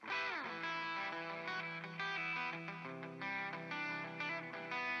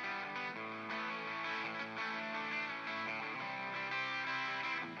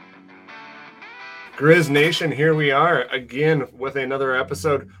Grizz Nation, here we are again with another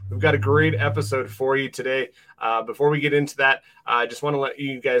episode. We've got a great episode for you today. Before we get into that, I just want to let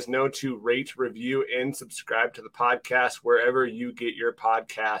you guys know to rate, review, and subscribe to the podcast wherever you get your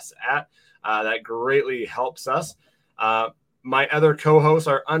podcasts at. That greatly helps us. My other co-hosts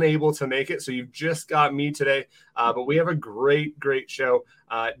are unable to make it, so you've just got me today. But we have a great show.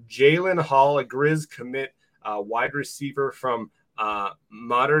 Jaylen Hall, a Grizz commit wide receiver from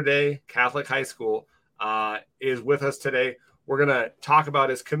Mater Dei Catholic High School, is with us today. We're going to talk about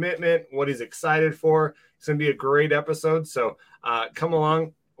his commitment, what he's excited for. It's going to be a great episode. So come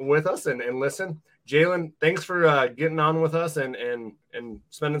along with us and listen. Jaylen, thanks for getting on with us and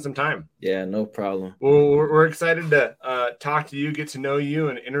spending some time. Yeah, no problem. Well, we're excited to talk to you, get to know you,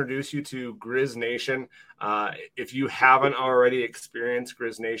 and introduce you to Grizz Nation. If you haven't already experienced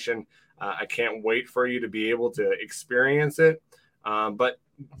Grizz Nation, I can't wait for you to be able to experience it. But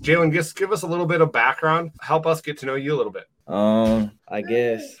Jaylen, just give us a little bit of background. Help us get to know you a little bit. I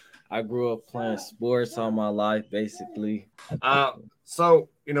guess I grew up playing sports all my life, basically. So,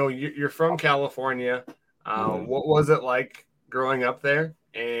 you're from California. What was it like growing up there,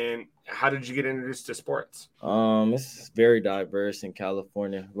 and how did you get introduced to sports? It's very diverse in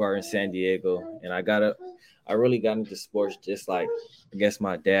California. We're in San Diego, and I really got into sports just like, I guess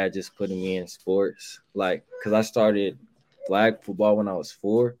my dad just putting me in sports, like, because I started flag football when I was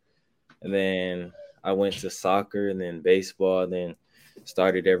 4, and then I went to soccer and then baseball, and then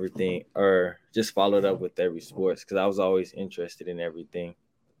started everything, or just followed up with every sports because I was always interested in everything,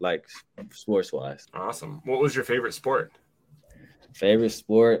 like sports wise. Awesome. What was your favorite sport? Favorite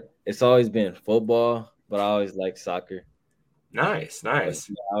sport? It's always been football, but I always liked soccer. Nice. I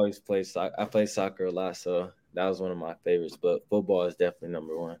always played soccer. I played soccer a lot, so that was one of my favorites. But football is definitely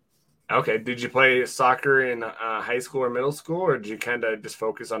number one. Okay. Did you play soccer in high school or middle school, or did you kind of just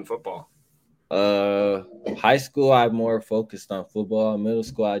focus on football? High school, I more focused on football. Middle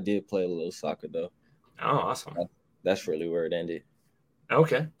school, I did play a little soccer, though. Oh, awesome. That's really where it ended.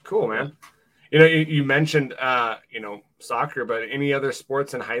 Okay, cool, man. You mentioned, soccer, but any other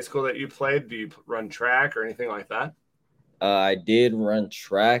sports in high school that you played? Do you run track or anything like that? I did run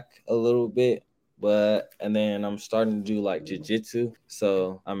track a little bit, and then I'm starting to do like jiu-jitsu,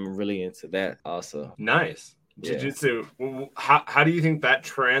 so I'm really into that also. Nice. Jiu-jitsu. Yeah. How do you think that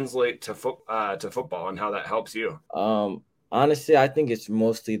translates to football and how that helps you? Honestly, I think it's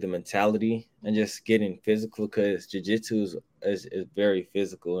mostly the mentality and just getting physical, because jiu-jitsu is very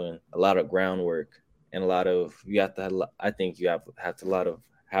physical and a lot of groundwork and a lot of you have to have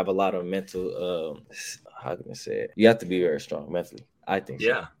a lot of mental. How can I say it? You have to be very strong mentally, I think.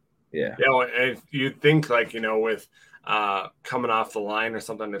 Yeah. So. Yeah. Well, if you think like, with coming off the line or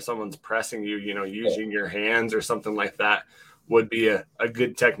something, if someone's pressing you, using your hands or something like that would be a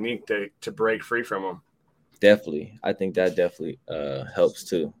good technique to break free from them. Definitely. I think that definitely helps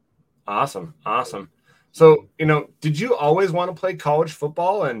too. Awesome. So, did you always want to play college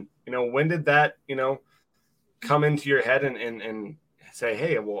football? And, when did that, come into your head and say,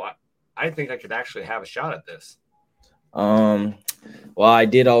 hey, well, I think I could actually have a shot at this? Well, I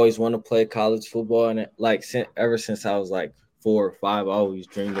did always want to play college football, and ever since I was like 4 or 5, I always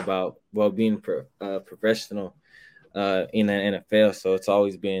dreamed about being professional in the NFL. So it's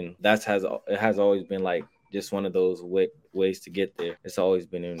always been it has always been like just one of those ways to get there. It's always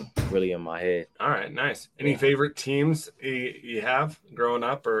been really in my head. All right, nice. Any favorite teams you have growing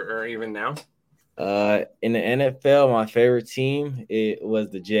up or even now? In the NFL, my favorite team it was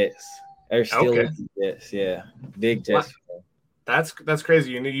the Jets. They're still the Jets, yeah. Big Jets. That's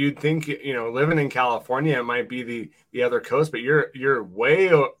crazy. You'd think living in California it might be the other coast, but you're way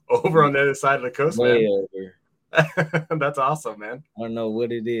over on the other side of the coast, way man. Over. That's awesome, man. I don't know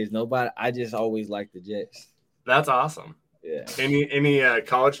what it is. I just always like the Jets. That's awesome. Yeah. Any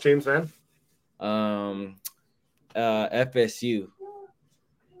college teams, man? FSU,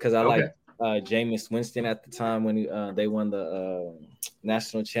 because I like Jameis Winston at the time when they won the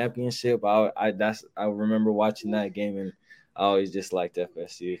national championship. I remember watching that game, and I always just liked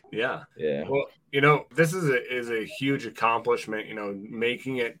FSU. Yeah. Well, this is a huge accomplishment.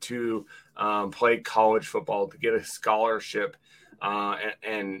 Making it to play college football, to get a scholarship,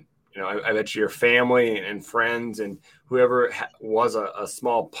 and I bet your family and friends and whoever was a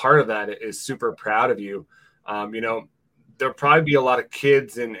small part of that is super proud of you. There'll probably be a lot of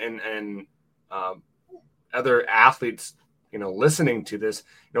kids and other athletes, listening to this.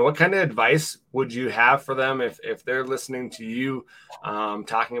 What kind of advice would you have for them if they're listening to you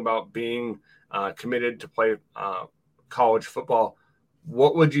talking about being committed to play college football?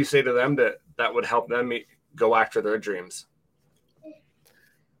 What would you say to them that would help them go after their dreams?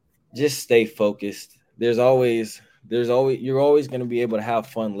 just stay focused. You're always going to be able to have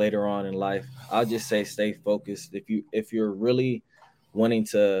fun later on in life. I'll just say stay focused. If you're really wanting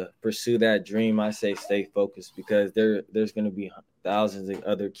to pursue that dream, I say stay focused, because there's going to be thousands of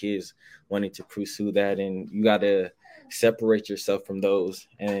other kids wanting to pursue that, and you got to separate yourself from those,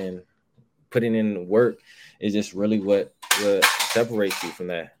 and putting in the work is just really what separates you from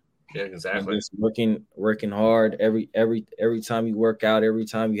that. Yeah, And exactly. just working hard every time you work out, every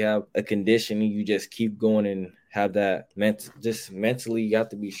time you have a condition, you just keep going and have that just mentally. You have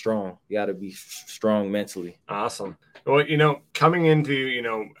to be strong. You got to be strong mentally. Awesome. Well, coming into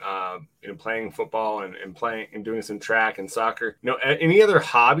playing football and playing and doing some track and soccer. Any other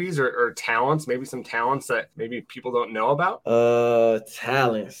hobbies or talents? Maybe some talents that maybe people don't know about.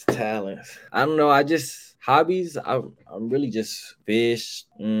 Talents. I don't know. I just hobbies. I'm really just fish.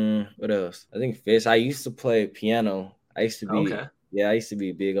 What else? I think fish. I used to play piano. I used to be Okay. Yeah. I used to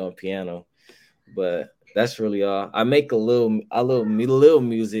be big on piano, but that's really all. I make a little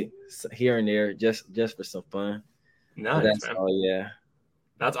music here and there, just for some fun. But Nice, that's man. all. Yeah,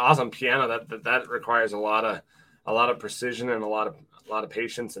 That's awesome. Piano that requires a lot of precision and a lot of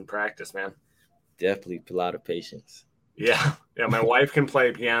patience and practice, man. definitely a lot of patience. Yeah, yeah. My wife can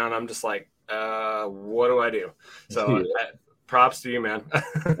play piano, and I'm just like, what do I do? So, Yeah. props to you, man.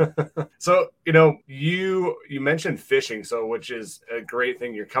 So, you mentioned fishing, so which is a great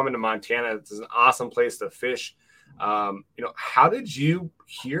thing. You're coming to Montana. It's an awesome place to fish. How did you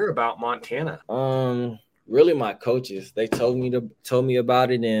hear about Montana? Really, my coaches, they told me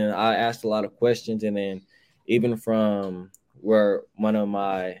about it, and I asked a lot of questions, and then even from where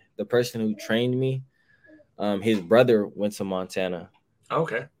the person who trained me, his brother went to Montana.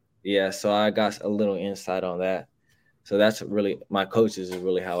 Okay. Yeah, so I got a little insight on that. So that's really my coaches is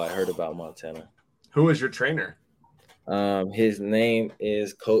really how I heard about Montana. Who was your trainer? His name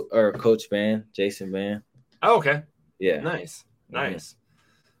is Coach Van, Jason Van. Oh, okay. Yeah. Nice. hmm Nice.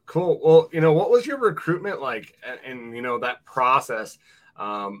 Cool. Well, what was your recruitment like, and that process?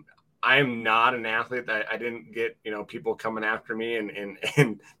 Um, I am not an athlete. That I didn't get people coming after me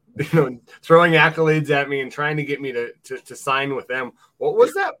and throwing accolades at me and trying to get me to sign with them. What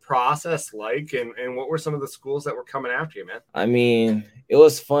was that process like, and what were some of the schools that were coming after you, man? I mean, it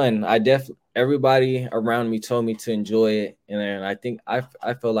was fun. Everybody around me told me to enjoy it, and then I think I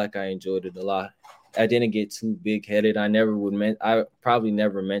felt like I enjoyed it a lot. I didn't get too big headed. I probably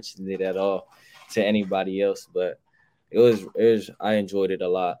never mentioned it at all to anybody else, but I enjoyed it a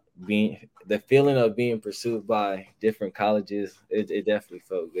lot. Being the feeling of being pursued by different colleges, it definitely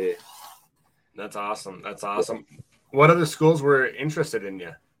felt good. That's awesome. That's awesome. What other schools were interested in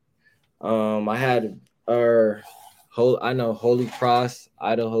you? I had our I know Holy Cross,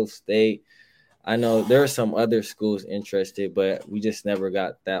 Idaho State. I know there are some other schools interested, but we just never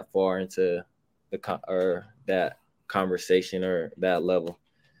got that far into or that conversation or that level.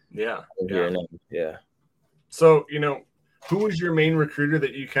 Yeah. Here Yeah. now. Yeah. So, who was your main recruiter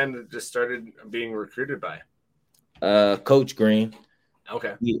that you kind of just started being recruited by? Coach Green.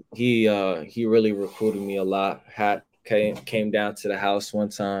 Okay. He really recruited me a lot. Came down to the house one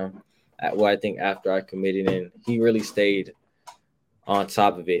time I think after I committed, and he really stayed on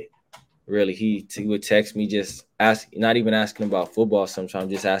top of it. Really, he would text me, just not even asking about football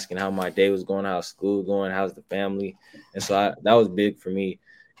sometimes, just asking how my day was going, how's school going, how's the family. And so that was big for me,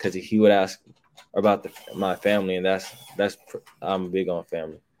 because he would ask about my family, and that's I'm big on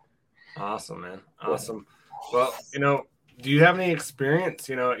family. Awesome, man. Yeah. Awesome. Well, do you have any experience?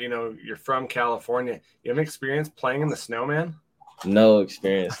 You're from California. You have any experience playing in the snow, man? No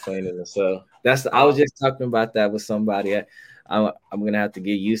experience playing in the snow. I was Oh, just talking about that with somebody. I'm gonna have to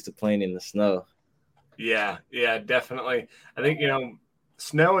get used to playing in the snow. yeah, yeah, definitely. I think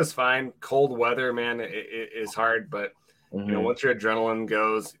snow is fine. Cold weather, man, it is hard, but hmm once your adrenaline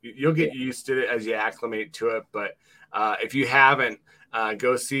goes, you'll Yeah. get used to it as you acclimate to it. But if you haven't,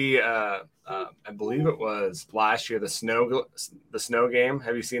 go see. I believe it was last year the snow game.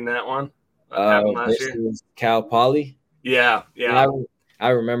 Have you seen that one? That happened last This year. is Cal Poly. Yeah, Yeah, yeah, I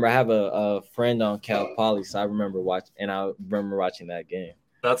remember. I have a friend on Cal Poly, so I remember watching that game.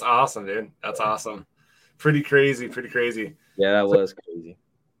 that's awesome, dude. That's awesome. Pretty crazy, pretty crazy. Yeah, that So, was crazy.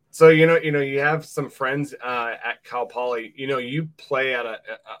 so you have some friends at Cal Poly. You play at an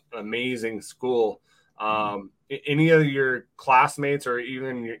amazing school. Any of your classmates or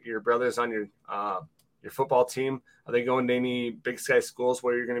even your brothers on your football team, are they going to any Big Sky schools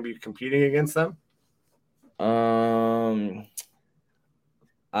where you're going to be competing against them? Um,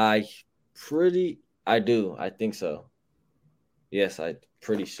 I I do. I think so. Yes, I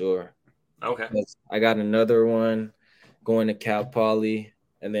pretty sure. Okay. Yes, I got another one going to Cal Poly.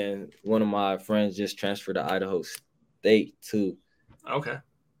 and then one of my friends just transferred to Idaho State too. Okay.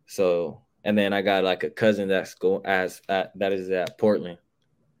 So, and then I got like a cousin that's that is at Portland.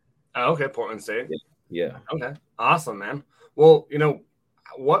 Oh, okay, Portland State. Yeah. Okay, awesome, man. Well,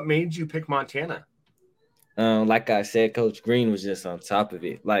 what made you pick Montana? Like I said, Coach Green was just on top of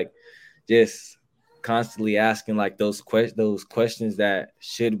it, like just constantly asking like those questions that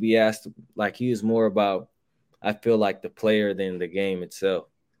should be asked. Like he was more about, I feel like, the player than the game itself.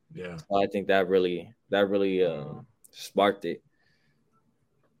 Yeah. So I think that really sparked it.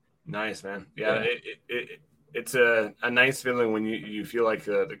 Nice, man. Yeah. It's a nice feeling when you feel like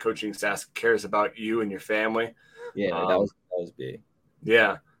the coaching staff cares about you and your family. Yeah, that was big.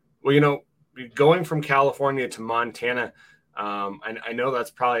 Yeah. Well, going from California to Montana, I know that's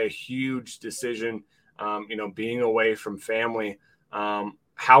probably a huge decision. Being away from family.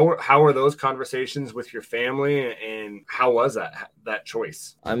 How are those conversations with your family, and how was that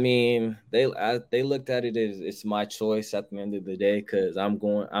choice? I mean, they looked at it as it's my choice at the end of the day because I'm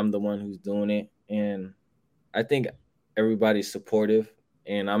the one who's doing it, and I think everybody's supportive,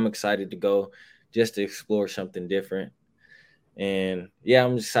 and I'm excited to go just to explore something different. And yeah,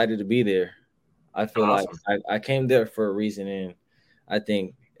 I'm excited to be there. I feel Awesome. like I came there for a reason, and I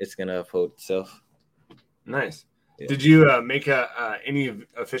think it's gonna uphold itself. Nice. Yeah. Did you make any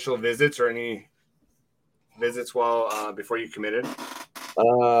official visits or any visits before you committed?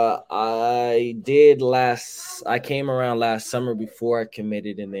 I did I came around last summer before I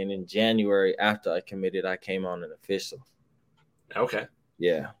committed, and then in January after I committed, I came on an official. Okay.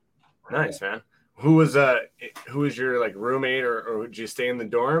 Yeah. Nice, man. Who was your like roommate, or did you stay in the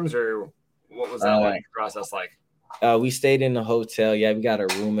dorms, or what was that process like? We stayed in the hotel. Yeah, we got a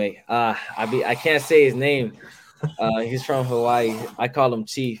roommate. I can't say his name. He's from Hawaii. I call him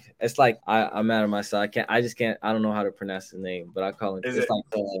Chief. It's like I'm mad at myself. I just can't. I don't know how to pronounce his name, but I call him. Like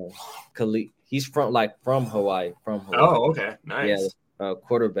Khalid. He's from Hawaii. Oh, okay, nice. Yeah,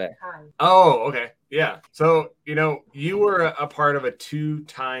 quarterback. Oh, okay, yeah. So you were a part of a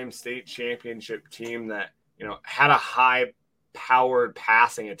 2-time state championship team that had a high-powered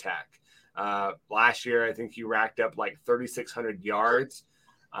passing attack. Last year, I think you racked up like 3,600 yards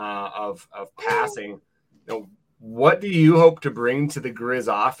of passing. What do you hope to bring to the Grizz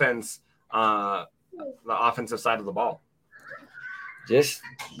offense, the offensive side of the ball? Just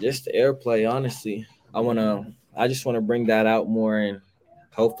the airplay, honestly. I just want to bring that out more and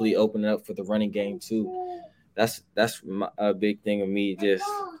hopefully open it up for the running game too. That's a big thing of me.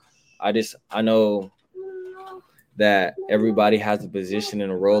 I know that everybody has a position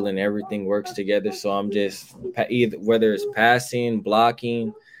and a role and everything works together. So I'm just either whether it's passing,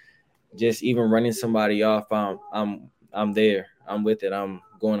 blocking, just even running somebody off, I'm there. I'm with it. I'm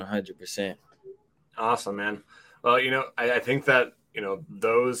going 100%. Awesome, man. Well, I think that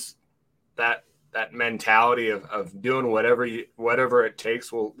that mentality of doing whatever it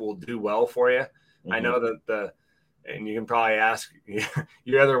takes will do well for you. Mm-hmm. I know that and you can probably ask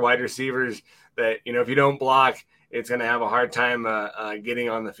your other wide receivers that if you don't block, it's going to have a hard time getting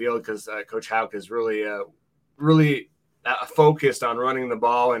on the field because Coach Houck is really focused on running the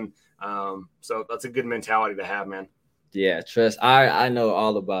ball, and so that's a good mentality to have, man. Yeah, trust. I know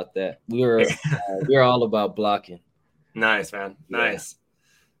all about that. We're all about blocking. Nice, man. Nice.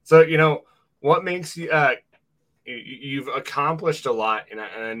 Yeah. So what makes you you've accomplished a lot, and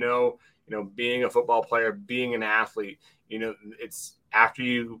I know being a football player, being an athlete, it's after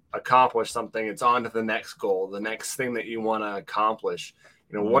you accomplish something, it's on to the next goal, the next thing that you want to accomplish.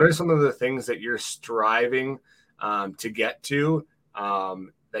 What are some of the things that you're striving to get to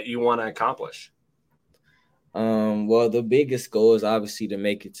that you want to accomplish? Well, the biggest goal is obviously to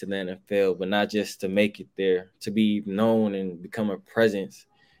make it to the NFL, but not just to make it there, to be known and become a presence.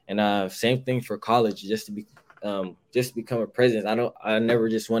 And same thing for college, just to become a presence. I never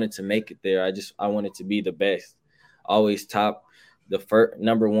just wanted to make it there. I wanted to be the best, always top, the first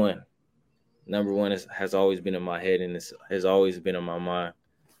number one. Number one has always been in my head, and it has always been in my mind.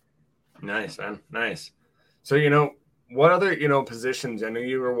 Nice, man. Nice. So what other positions? I know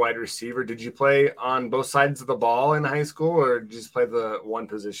you were a wide receiver. Did you play on both sides of the ball in high school, or did you just play the one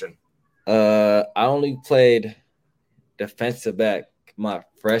position? I only played defensive back my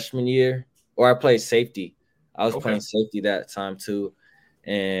freshman year, or I played safety. I was playing safety that time too.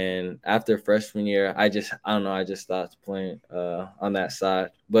 And after freshman year, I just stopped playing on that side.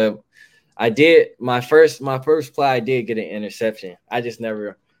 But I did my first play. I did get an interception. I just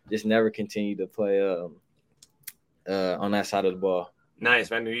never continued to play on that side of the ball.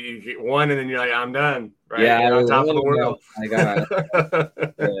 Nice, man. You get one, and then you're like, I'm done. Right? Yeah, on top of the world. Yeah.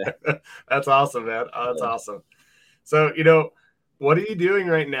 That's awesome, man. Oh, that's awesome. So what are you doing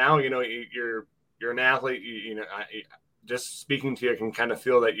right now? You're an athlete. Just speaking to you, I can kind of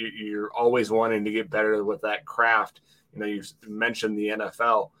feel that you're always wanting to get better with that craft. You mentioned the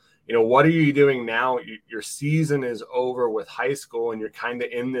NFL. What are you doing now? Your season is over with high school, and you're kind of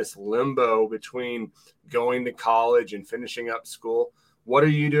in this limbo between going to college and finishing up school. What are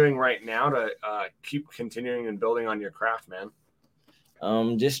you doing right now to keep continuing and building on your craft, man?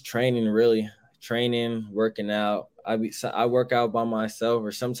 Just training, working out. I work out by myself,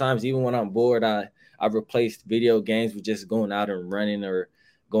 or sometimes even when I'm bored, I've replaced video games with just going out and running or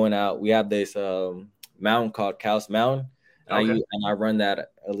going out. We have this mountain called Cows Mountain. Okay. I run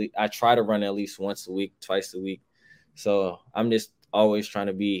that. I try to run at least once a week, twice a week. So I'm just always trying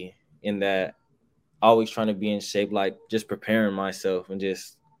to be in shape, like just preparing myself and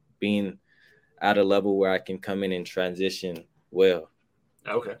just being at a level where I can come in and transition well.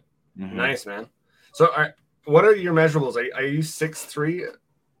 Okay. Mm-hmm. Nice, man. So what are your measurables? Are you 6'3"?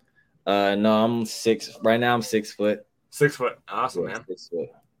 No, I'm 6. Right now I'm 6 foot. 6 foot. Awesome, Yeah, man. 6 foot.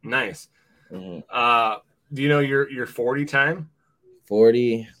 Nice. Mm-hmm. Do you know your 40 time?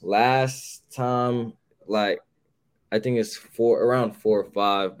 40 last time, like I think it's around 4 or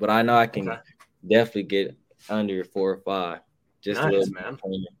 5, but I know I can definitely get under 4 or 5. Just nice, a little man.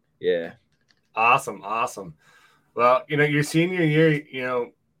 Yeah. Awesome. Well, your senior year,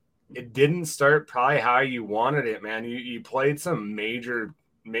 it didn't start probably how you wanted it, man. You played some major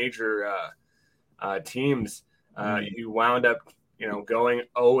teams. You wound up, going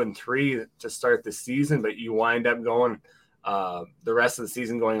 0-3 to start the season, but you wind up going the rest of the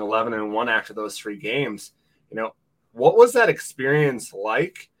season going 11-1 after those 3 games. What was that experience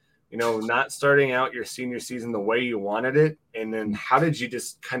like? Not starting out your senior season the way you wanted it, and then how did you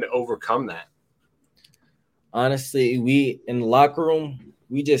just kind of overcome that? Honestly, we in the locker room,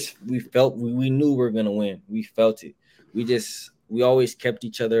 we knew we were gonna win. We felt it. We always kept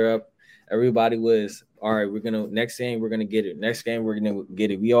each other up. Everybody was all right. Next game we're gonna get it. Next game we're gonna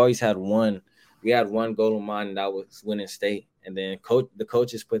get it. We always had one. We had one goal in mind, and that was winning state. And then the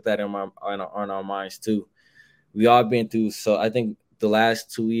coaches put that on our minds too. We all been through. So I think the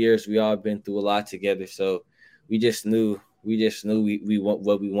last 2 years we all been through a lot together. So we just knew we want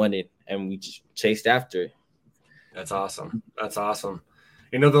what we wanted, and we just chased after it. That's awesome.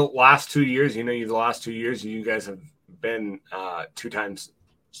 The last 2 years, you guys have been 2 times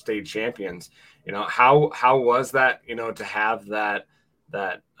state champions. How was that, to have that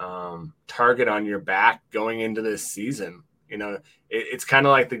target on your back going into this season? It's kind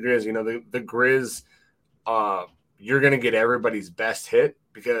of like the Grizz. The Grizz, you're going to get everybody's best hit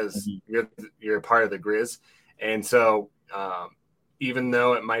because you're a part of the Grizz. And so even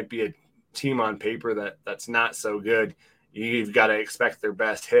though it might be a team on paper that's not so good, you've got to expect their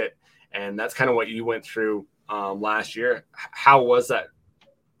best hit. And that's kind of what you went through last year. How was that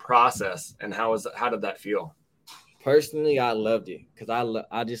process, and how did that feel? Personally, I loved it because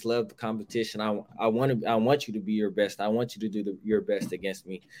I just love the competition. I want you to be your best. I want you to do your best against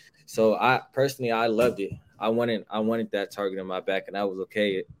me. So I loved it. I wanted that target on my back, and I was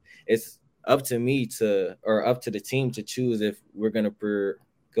okay. It's up to me up to the team to choose if we're gonna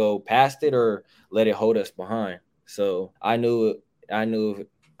go past it or let it hold us behind. So I knew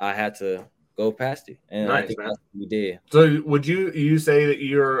I had to go past it, and nice, I think man. that's what we did. So would you say that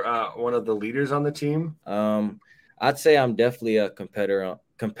you're one of the leaders on the team? I'd say I'm definitely a competitor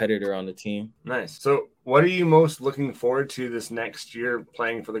on the team. Nice. So what are you most looking forward to this next year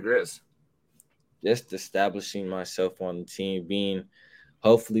playing for the Grizz? Just establishing myself on the team,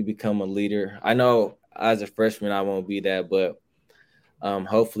 hopefully become a leader. I know as a freshman I won't be that, but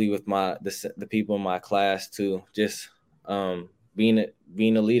hopefully with the people in my class too, just being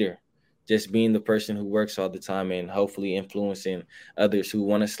a leader, just being the person who works all the time, and hopefully influencing others who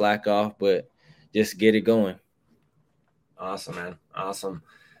want to slack off, but just get it going. Awesome, man. Awesome.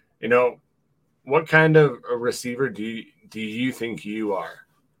 What kind of a receiver do you think you are?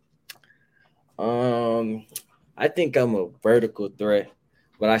 I think I'm a vertical threat,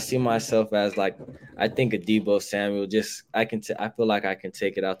 but I see myself as I think a Deebo Samuel. I feel like I can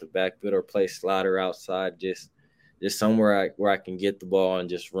take it out the backfield or play slider outside, just somewhere where I can get the ball and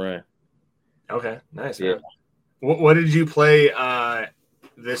just run. Okay, nice, man. What did you play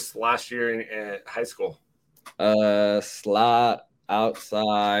this last year in high school? Slot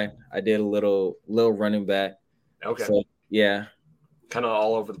outside. I did a little running back. Okay. So, yeah. Kind of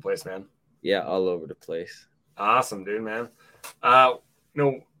all over the place, man. Yeah, all over the place. Awesome, dude, man.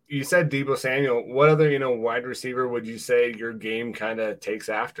 You said Deebo Samuel. What other, wide receiver would you say your game kind of takes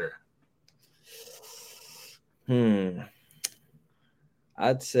after? I'd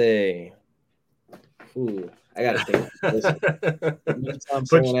say, I gotta think. Anytime But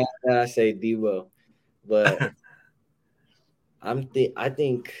someone asks that, I say Debo. But I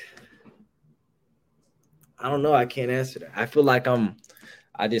think I don't know. I can't answer that. I feel like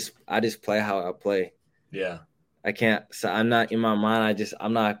I just play how I play. yeah, I can't. So I'm not in my mind.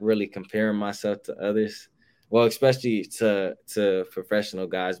 I'm not really comparing myself to others. Well, especially to professional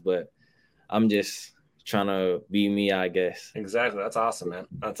guys, but I'm just trying to be me, I guess. exactly. That's awesome, man.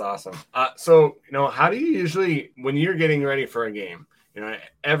 That's awesome. So, how do you usually, when you're getting ready for a game,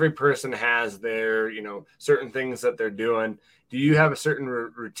 every person has their, certain things that they're doing. Do you have a certain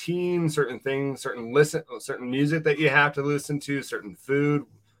routine, certain things, certain music that you have to listen to, certain food?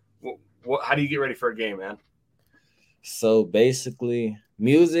 How do you get ready for a game, man? So basically,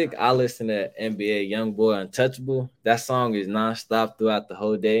 music, I listen to NBA YoungBoy Untouchable. That song is nonstop throughout the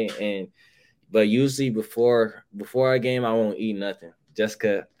whole day. But usually before a game, I won't eat nothing. Just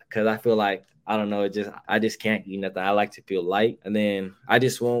cause I feel like I don't know, I just can't eat nothing. I like to feel light. And then I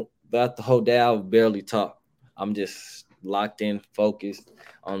just won't throughout the whole day I'll barely talk. I'm just locked in, focused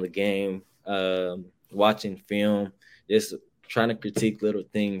on the game, watching film, just trying to critique little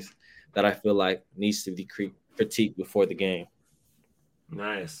things that I feel like needs to be critiqued before the game.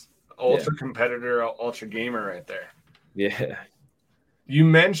 Nice. Yeah. Ultra competitor, ultra gamer right there. Yeah. You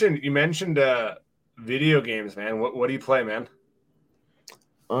mentioned video games, man. What do you play, man?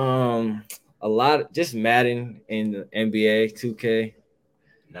 A lot just Madden and the NBA 2K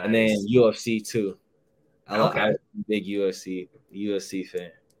and then Nice. UFC too. Okay. I'm a big UFC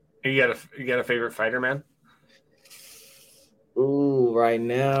fan. You got a favorite fighter, man? Ooh, right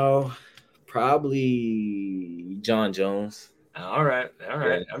now, probably John Jones. All right. All Yeah,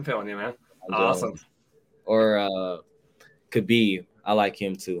 right. I'm feeling you, man. John Awesome. Jones. Or Khabib. I like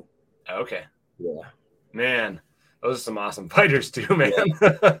him too. Okay. Yeah. Man, those are some awesome fighters too, man.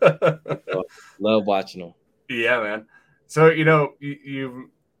 Yeah. Love watching them. Yeah, man. So, you've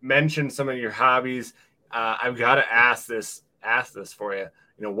mentioned some of your hobbies. I've got to ask this for you.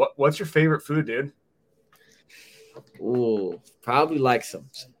 What's your favorite food, dude? Ooh, probably like some.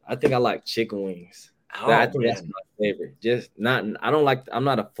 I think I like chicken wings. Oh, I think that's man. my favorite. Just not. I don't like. I'm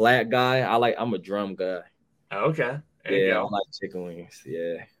not a flat guy. I'm a drum guy. Okay. There you Yeah, I go. like chicken wings.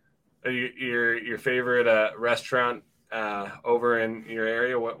 Yeah. Your favorite restaurant over in your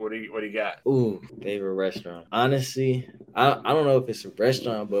area? What do you got? Ooh, favorite restaurant. Honestly, I don't know if it's a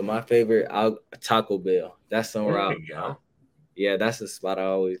restaurant, but my favorite Taco Bell. That's somewhere There out. you go. Yeah, that's the spot I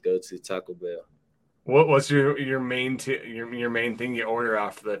always go to. Taco Bell. What's your main thing you order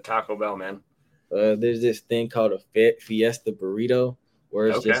off the Taco Bell, man? There's this thing called a Fiesta burrito, where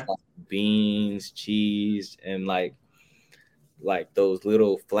it's Okay. just like beans, cheese, and like those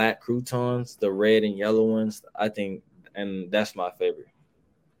little flat croutons, the red and yellow ones. I think, and that's my favorite.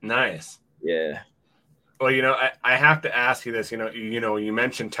 Nice. Yeah. Well, I have to ask you this. You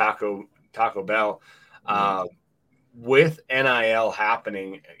mentioned Taco Bell. Mhm. With NIL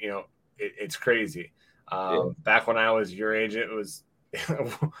happening, it's crazy. Yeah. Back when I was your age, it was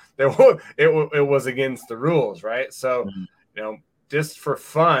it was against the rules, right? So, Mhm. just for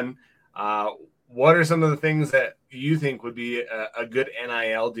fun, what are some of the things that you think would be a good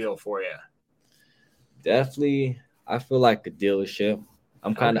NIL deal for you? Definitely, I feel like a dealership.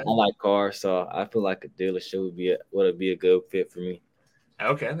 Okay. I like cars, so I feel like a dealership would be a good fit for me.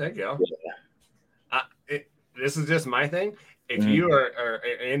 Okay, there you go. Yeah. This is just my thing. If Mhm. you are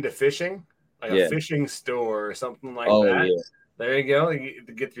into fishing, like a Yeah. fishing store or something like Oh that, yeah. there you go. You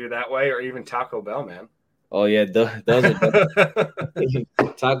get through that way, or even Taco Bell, man. Oh yeah. Those are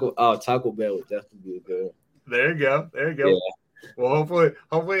Taco Bell would definitely be a good one. There you go. There you Yeah. go. Well,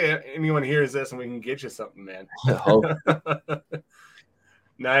 hopefully anyone hears this and we can get you something, man. Hope.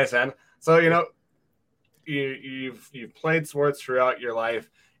 Nice, man. So you've played sports throughout your life.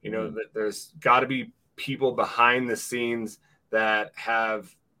 Mhm. That there's got to be people behind the scenes that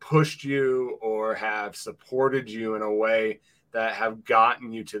have pushed you or have supported you in a way that have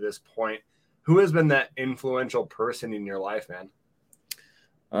gotten you to this point. Who has been that influential person in your life, man?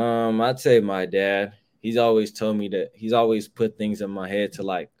 I'd say my dad. He's always told me that he's always put things in my head to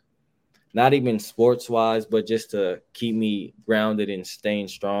like not even sports wise, but just to keep me grounded and staying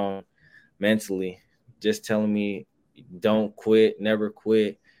strong mentally. Just telling me don't quit, never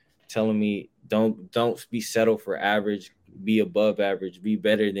quit. Telling me don't be settled for average, be above average, be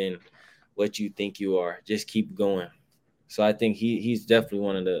better than what you think you are. Just keep going. So I think he's definitely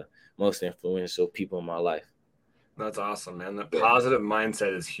one of the most influential people in my life. That's awesome, man. That Yeah. positive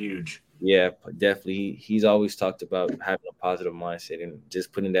mindset is huge. Yeah, definitely. He's always talked about having a positive mindset and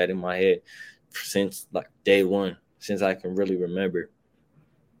just putting that in my head since like day one, since I can really remember.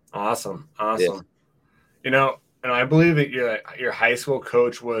 Awesome. Yeah. Awesome. I believe that your high school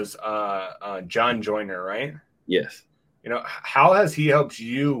coach was John Joyner, right? Yes. How has he helped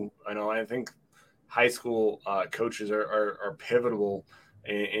you? I think high school coaches are pivotal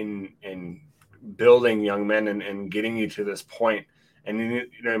in building young men and getting you to this point. And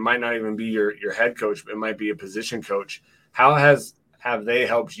it might not even be your head coach, but it might be a position coach. How have they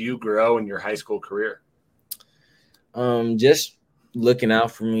helped you grow in your high school career? Just looking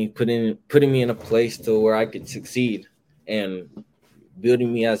out for me, putting me in a place to where I could succeed, and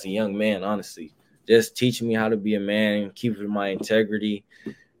building me as a young man. Honestly, just teaching me how to be a man, keeping my integrity,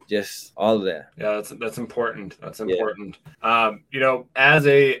 just all of that. Yeah, that's important. That's Yeah. important. As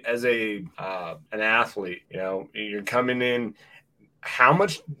a an athlete, you're coming in. How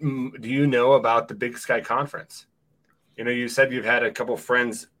much do you know about the Big Sky Conference? You said you've had a couple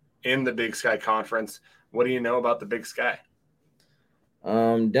friends in the Big Sky Conference. What do you know about the Big Sky?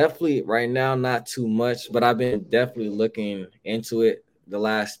 Definitely right now, not too much, but I've been definitely looking into it the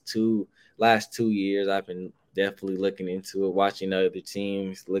last 2 years. I've been definitely looking into it, watching other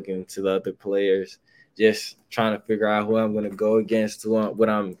teams, looking into the other players, just trying to figure out who I'm going to go against, what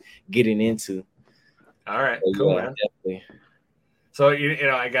I'm getting into. All right, So, cool, yeah, man. definitely. So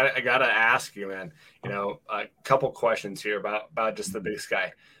I gotta ask you, man. A couple questions here about just the Big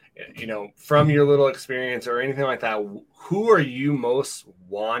Sky. From your little experience or anything like that, who are you most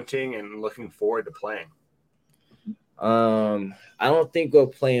wanting and looking forward to playing? I don't think we'll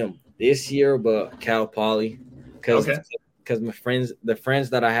play him this year, but Cal Poly, because the friends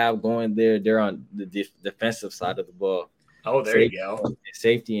that I have going there, they're on the defensive side of the ball. Oh, there you go.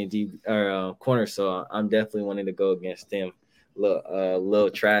 Safety and deep or corner. So I'm definitely wanting to go against them. Little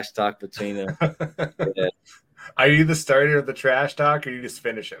trash talk between them. Yeah. Are you the starter of the trash talk, or you just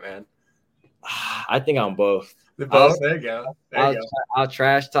finish it, man? I think I'm both. Both. There you go. I'll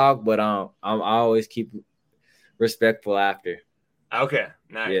trash talk, but I always keep respectful after. Okay,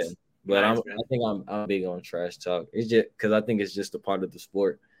 nice. Yeah, but nice, I think I'm big on trash talk. It's just because I think it's just a part of the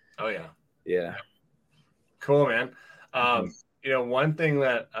sport. Oh yeah. Yeah. Cool, man. One thing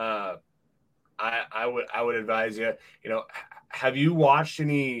that I would advise you. Have you watched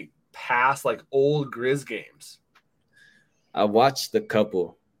any past like old Grizz games? I watched a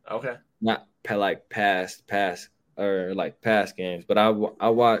couple. Okay. Not like past or like past games, but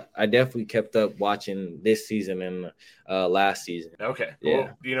I definitely kept up watching this season and last season. Okay.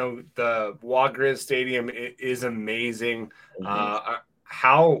 Yeah. Well, the Grizz Stadium is amazing. Mm-hmm.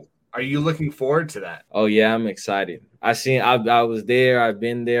 How are you looking forward to that? Oh yeah, I'm excited. I was there. I've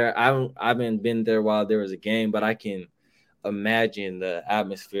been there. I haven't been there while there was a game, but I can imagine the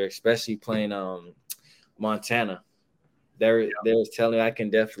atmosphere, especially playing Montana. They was telling me I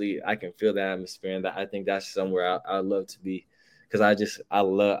can feel the atmosphere, and I think that's somewhere I'd love to be, because I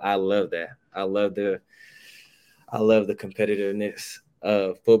love that. I love the competitiveness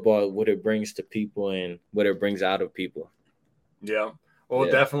of football, what it brings to people and what it brings out of people. Yeah. Well,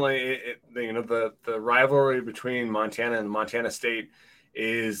 definitely, the rivalry between Montana and Montana State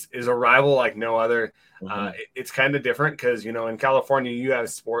is a rival like no other. Mm-hmm. It's kind of different because in California you have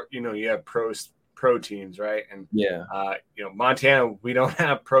sport, you have pro teams, right? And Montana, we don't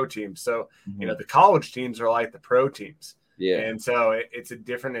have pro teams, so mm-hmm. The college teams are like the pro teams. Yeah, and so it's a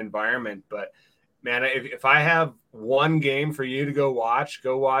different environment. But man, if I have one game for you to go watch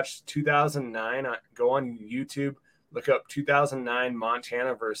 2009. Go on YouTube. Look up 2009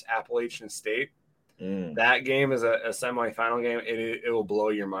 Montana versus Appalachian State. That game is a semifinal game. It will blow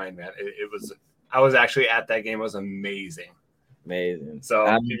your mind, man. It was. I was actually at that game. It was amazing. So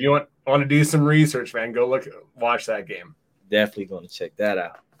if you want to do some research, man, go watch that game. Definitely going to check that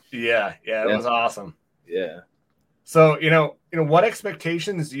out. Yeah, it was awesome. Yeah. So what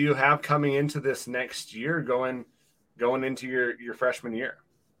expectations do you have coming into this next year, going into your freshman year?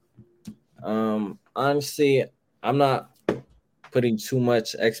 Honestly, I'm not putting too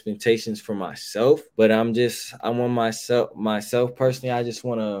much expectations for myself, but I want myself personally. I just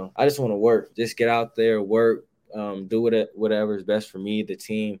want to work, just get out there, work, do whatever is best for me, the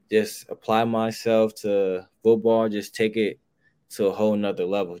team, just apply myself to football, just take it to a whole nother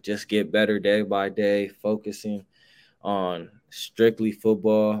level, just get better day by day, focusing on strictly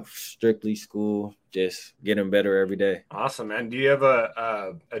football, strictly school, just getting better every day. Awesome, man. Do you have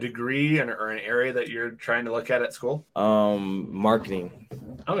a degree or an area that you're trying to look at school? Marketing.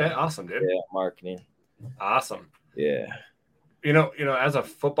 Okay, awesome, dude. Yeah, marketing. Awesome. Yeah. As a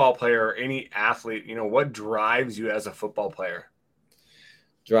football player or any athlete, what drives you as a football player?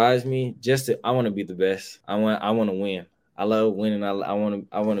 Drives me I want to be the best. I want to win. I love winning. I want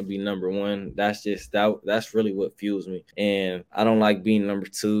to be number one. That's really what fuels me. And I don't like being number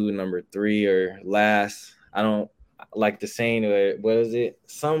two, number three, or last. I don't like the saying. What is it?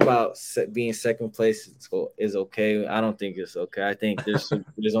 Something about being second place is okay. I don't think it's okay. I think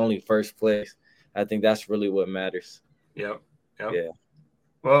there's only first place. I think that's really what matters. Yep. Yeah.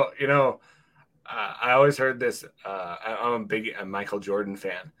 Well, I always heard this. I'm a big Michael Jordan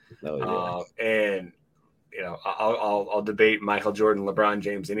fan. Oh yeah. And I'll debate Michael Jordan, LeBron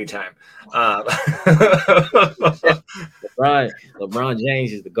James anytime. LeBron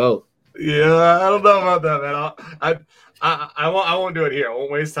James is the GOAT. Yeah, I don't know about that, man. I won't do it here. I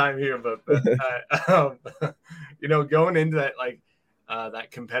won't waste time here. But going into that, like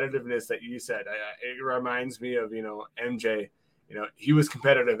that competitiveness that you said, it reminds me of MJ. He was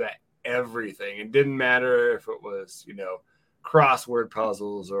competitive at everything. It didn't matter if it was crossword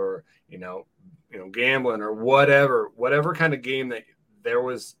puzzles or gambling or whatever kind of game that there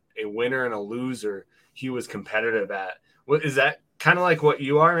was a winner and a loser. He was competitive at. Is that kind of like what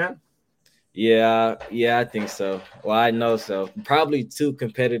you are, man? Yeah, I think so. Well, I know so. Probably too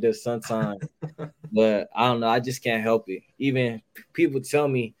competitive sometimes, but I don't know. I just can't help it. Even people tell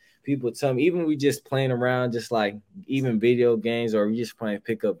me, even we just playing around, just like even video games or we just playing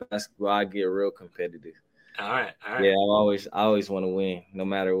pickup basketball, I get real competitive. All right. Yeah, I always want to win, no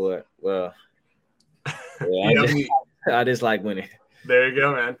matter what. Well, yeah, I just like winning. There you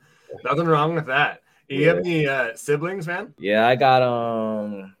go, man. Nothing wrong with that. You have any siblings, man? Yeah, I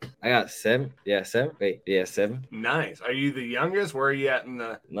got 7. Yeah, 7. Wait, yeah, 7. Nice. Are you the youngest? Where are you at in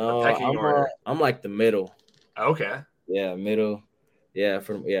the pecking order? I'm like the middle. Okay. Yeah, middle. Yeah,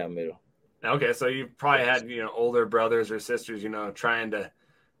 middle. Okay, so you've probably had older brothers or sisters, trying to,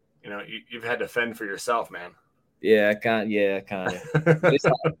 you've had to fend for yourself, man. Yeah, kind of.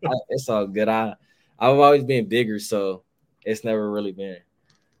 It's all good. I've always been bigger, so it's never really been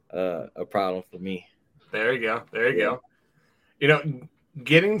a problem for me. There you go.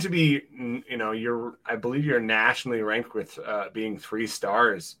 Getting to be, I believe you're nationally ranked with being 3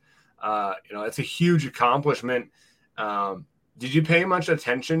 stars. It's a huge accomplishment. Did you pay much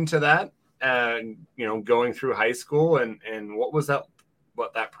attention to that? Going through high school and what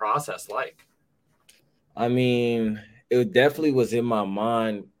that process like? I mean, it definitely was in my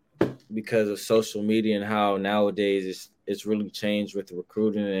mind because of social media and how nowadays it's really changed with the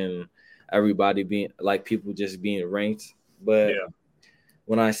recruiting and everybody being like people just being ranked. But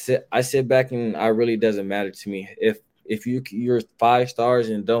when I sit back and I really doesn't matter to me if you're 5 stars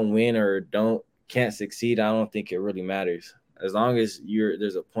and don't win or can't succeed. I don't think it really matters as long as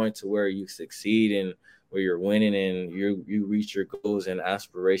there's a point to where you succeed and where you're winning and you reach your goals and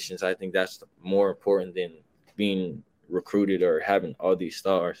aspirations. I think that's more important than being recruited or having all these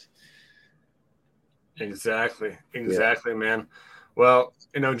stars. Exactly, man. Well,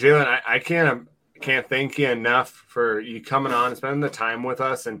 Jaylen, I can't thank you enough for you coming on and spending the time with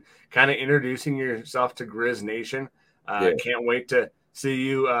us and kind of introducing yourself to Grizz Nation. Can't wait to see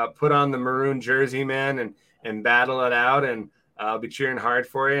you put on the maroon jersey, man, and battle it out. And I'll be cheering hard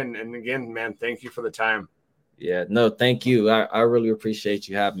for you. And again, man, thank you for the time. Yeah, no, thank you. I really appreciate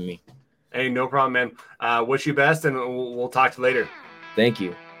you having me. Hey, no problem, man. Wish you best, and we'll talk to you later. Thank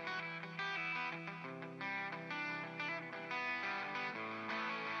you.